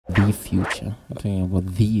the future. I'm talking about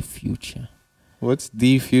the future. What's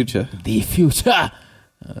the future? The future.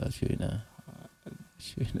 I'll show you now.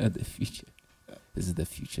 Show you now the future. This is the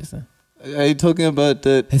future, son. Are you talking about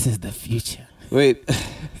the... This is the future. Wait.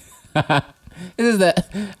 This is the...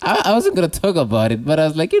 I wasn't going to talk about it, but I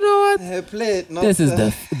was like, you know what? Hey, play it. This is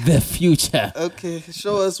the future. Okay,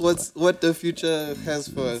 show us what the future has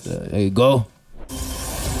for us. There you go.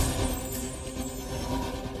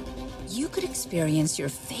 You could experience your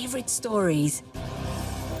favorite stories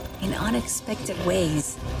in unexpected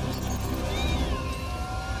ways.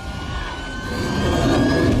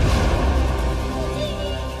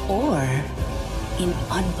 Or in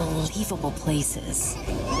unbelievable places.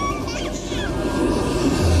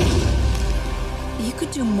 You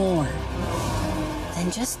could do more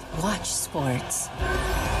than just watch sports.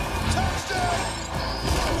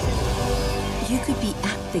 You could be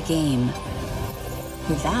at the game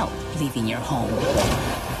without leaving your home.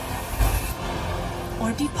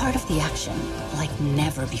 Or be part of the action like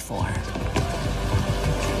never before.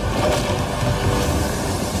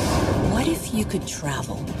 What if you could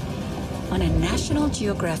travel on a National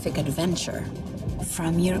Geographic adventure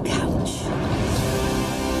from your couch?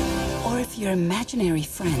 Or if your imaginary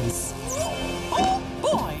friends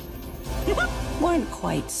weren't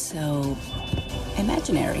quite so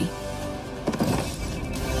imaginary?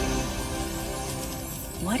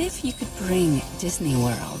 What if you could bring Disney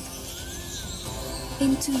World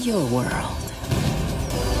into your world?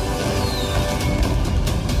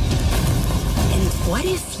 And what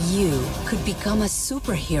if you could become a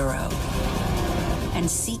superhero and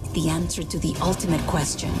seek the answer to the ultimate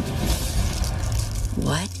question?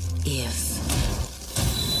 What if?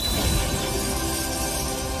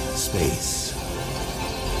 Space,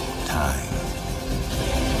 time,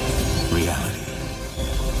 reality.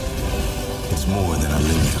 It's more than a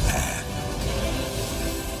linear path.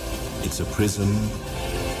 It's a prism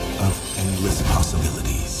of endless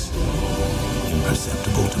possibilities,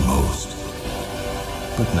 imperceptible to most,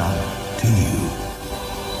 but not to you.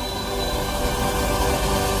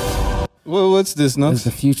 Well, what's this, Knox? That's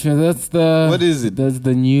the future. That's the... What is it? That's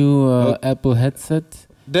the new Apple headset.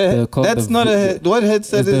 That's not a... What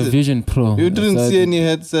headset is the it? Vision Pro. You didn't see any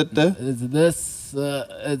headset there? It's this.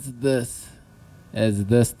 It's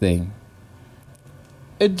this thing.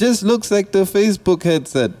 It just looks like the Facebook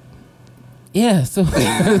headset. Yeah, so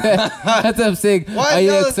that's what I'm saying. Why are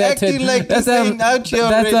you y'all excited? acting like that's this ain't out here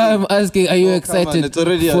That's already? why I'm asking. Are you Oh, come on, excited it's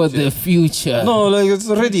already for out here. the future? No, like it's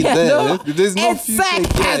already there. No, There's no it's future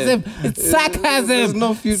sarcasm. here. It's sarcasm. There's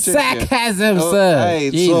no future sarcasm, here. sir.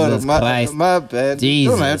 Alright, Jesus sorry, Christ. my bad. Jesus you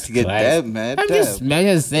don't have to get Christ. that mad. I'm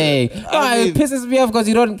just saying. It pisses me off because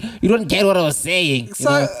you don't get what I was saying.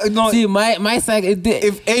 No, see, my side,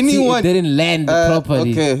 if anyone it didn't land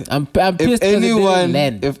properly. Okay. I'm pissed because it didn't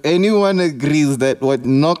land. If anyone agrees that what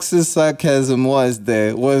Knox's sarcasm was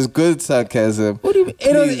good sarcasm. What do you mean?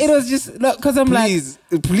 It was just because I'm please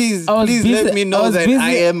busy- let me know that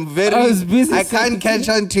I am very. I was busy. I can't catch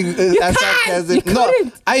on to sarcasm. You No,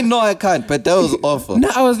 couldn't. I know I can't, but that was awful. No,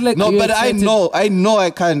 I was like, no, are you but excited? I know I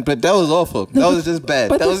can't, but that was awful. That was just bad.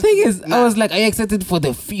 But that the was, thing is, I was like, are you excited for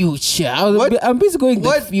the future? I'm busy going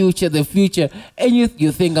What? the future, and you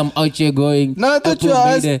think I'm out here going? No, I thought you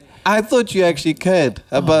asked. I thought you actually cared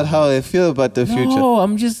about how I feel about the future. No,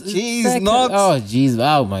 I'm just. Jeez, Knox. Oh, jeez.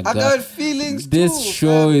 Oh my God. I got feelings This too,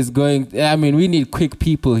 show man. is going. I mean, we need quick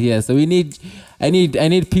people here, so we need. I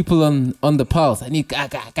need people on the pulse. I need ga.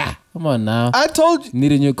 Come on now. I told you.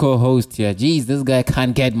 Need a new co-host here. Jeez, this guy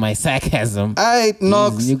can't get my sarcasm.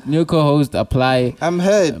 Knox. New co-host, apply. I'm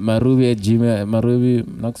heard. Maruby at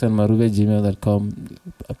Knox and Maruby at gmail.com.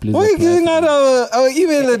 Please. Why are you apply. giving out our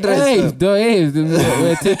email address? Hey,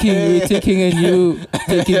 we're taking a new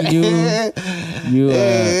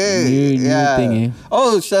thingy.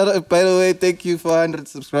 Oh, shout out! By the way, thank you for 100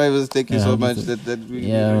 subscribers. Thank you so much. That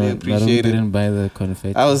we really appreciate it. Didn't buy the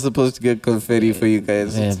confetti. I was supposed to get confetti for you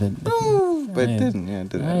guys. Yeah, But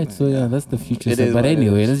didn't. Alright, so yeah, that's the future. It is But what it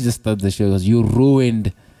anyway, is. let's just start the show because you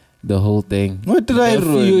ruined the whole thing. What did I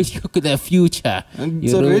ruin? The future.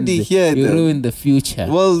 It's already here. You though. ruined the future.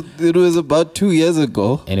 Well, it was about 2 years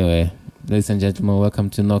ago. Anyway, ladies and gentlemen, welcome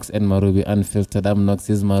to Knox and Maruby Unfiltered. I'm Knox,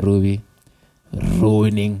 is Maruby.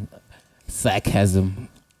 Ruining sarcasm.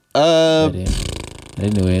 But, yeah.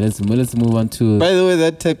 Anyway, let's move on to. By the way,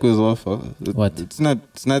 that tech was awful. What? It's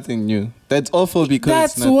nothing new. That's awful because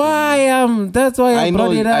That's it's why I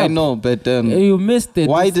brought it up. I know, but You missed it.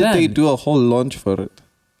 why It's did they done. do a whole launch for it?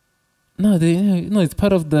 No, it's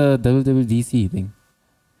part of the WWDC thing.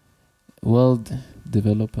 World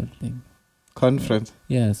Developer thing. conference.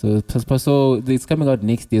 Yeah, so it's coming out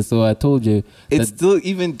next year. So I told you it's still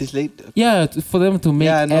even delayed. Yeah, for them to make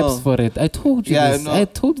apps for it. I told you this. I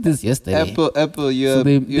told you this yesterday. Apple, you're a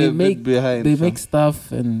bit behind. They make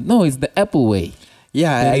stuff, and no, it's the Apple way.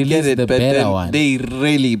 Yeah, I get it, but then they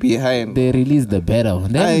really behind. They released the better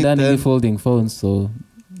one. They haven't done any folding phones, so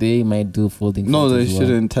they might do folding phones. No, they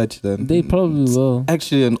shouldn't touch them. They probably will.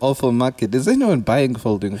 Actually, an awful market. Is anyone buying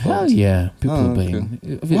folding phones? Hell yeah, people buying.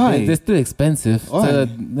 Why? They're still expensive. Why?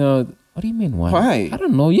 No. What do you mean, why? Why? I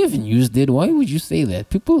don't know. You haven't used it. Why would you say that?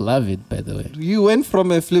 People love it, by the way. You went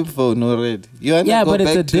from a flip phone already. But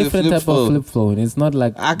it's a different type of flip phone. It's not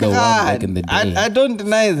like the one back in the day. I don't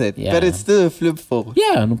deny that, but it's still a flip phone.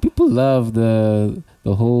 Yeah, no, people love the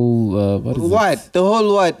whole, what is it? The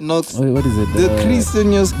whole what, Knox? What is it? The crease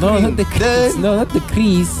in your screen. No, not the crease. No, not the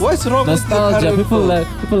crease. What's wrong nostalgia. with the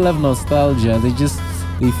People love nostalgia. They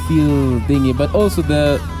feel thingy. But also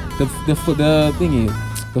the thingy.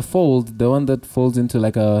 The fold, the one that folds into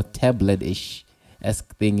like a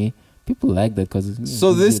tablet-ish-esque thingy. People like that because...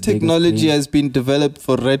 So this technology has been developed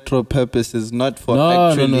for retro purposes, not for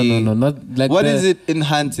actually... No. Not like what is it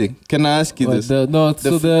enhancing? Can I ask you this?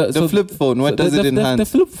 The flip phone, what does it enhance? The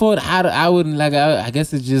flip phone, I wouldn't like... I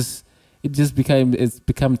guess it's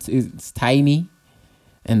tiny.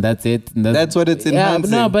 And that's it. That's what it's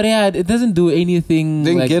enhancing. It doesn't do anything.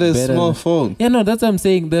 Then get a small phone. Yeah, no, that's what I'm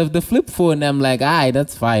saying. The flip phone, I'm like,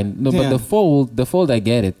 that's fine. No, but the fold, I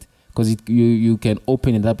get it, because you can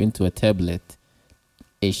open it up into a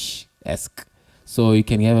tablet-ish-esque. So you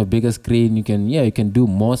can have a bigger screen. You can do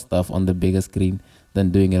more stuff on the bigger screen than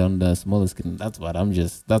doing it on the smaller screen. That's what I'm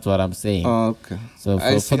saying. Oh, okay. So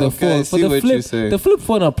for the flip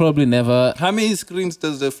phone, I'll probably never. How many screens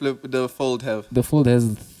does the fold have? The fold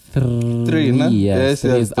has three. No? Yeah,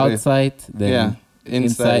 three is outside. Then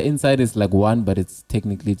inside is like one, but it's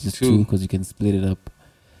technically just two because you can split it up.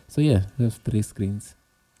 So yeah, we have 3 screens.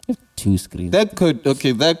 We have 2 screens. That could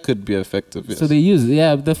be effective. Yes. So they use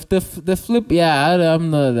the flip. Yeah,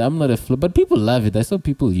 I'm not a flip, but people love it. I saw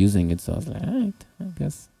people using it, so I was like, alright, I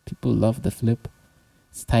guess people love the flip.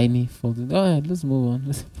 It's tiny, folded. All right, let's move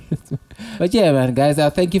on. But yeah, man, guys,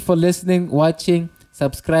 thank you for listening, watching,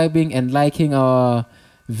 subscribing, and liking our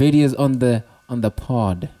videos on the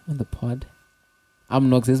pod. I'm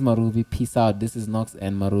Knox, this is Maruby. Peace out. This is Knox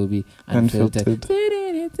and Maruby Unfiltered.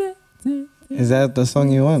 Is that the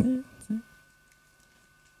song you want?